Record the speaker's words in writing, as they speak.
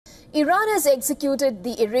Iran has executed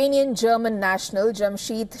the Iranian-German national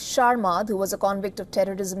Jamshid Sharmahd, who was a convict of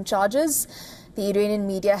terrorism charges. The Iranian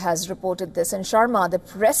media has reported this, and Sharmahd, the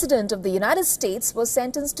President of the United States, was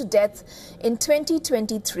sentenced to death in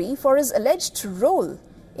 2023 for his alleged role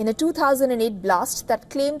in a 2008 blast that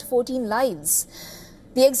claimed 14 lives.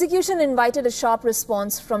 The execution invited a sharp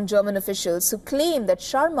response from German officials who claimed that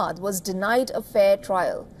Sharmahd was denied a fair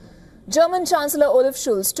trial. German Chancellor Olaf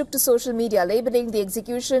Scholz took to social media labeling the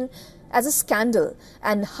execution as a scandal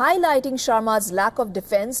and highlighting Sharmahd's lack of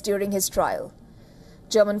defense during his trial.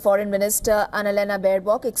 German Foreign Minister Annalena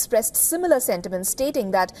Baerbock expressed similar sentiments,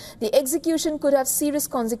 stating that the execution could have serious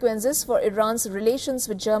consequences for Iran's relations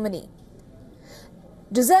with Germany.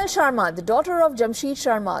 Giselle Sharmahd, the daughter of Jamshid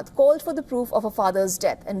Sharmahd, called for the proof of her father's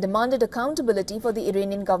death and demanded accountability for the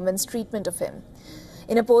Iranian government's treatment of him.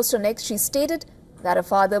 In a post on X, she stated that her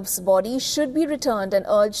father's body should be returned and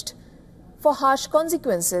urged for harsh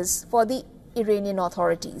consequences for the Iranian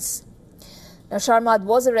authorities. Now, Sharmahd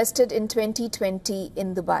was arrested in 2020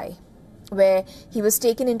 in Dubai, where he was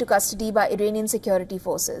taken into custody by Iranian security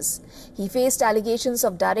forces. He faced allegations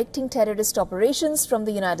of directing terrorist operations from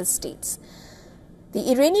the United States.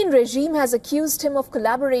 The Iranian regime has accused him of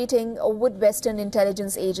collaborating with Western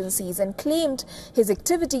intelligence agencies and claimed his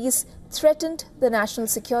activities threatened the national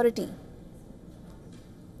security.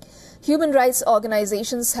 Human rights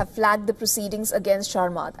organizations have flagged the proceedings against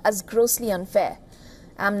Sharmahd as grossly unfair.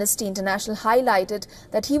 Amnesty International highlighted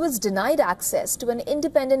that he was denied access to an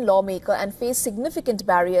independent lawmaker and faced significant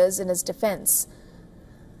barriers in his defense.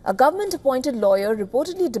 A government-appointed lawyer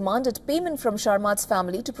reportedly demanded payment from Sharmahd's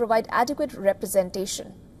family to provide adequate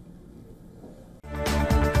representation.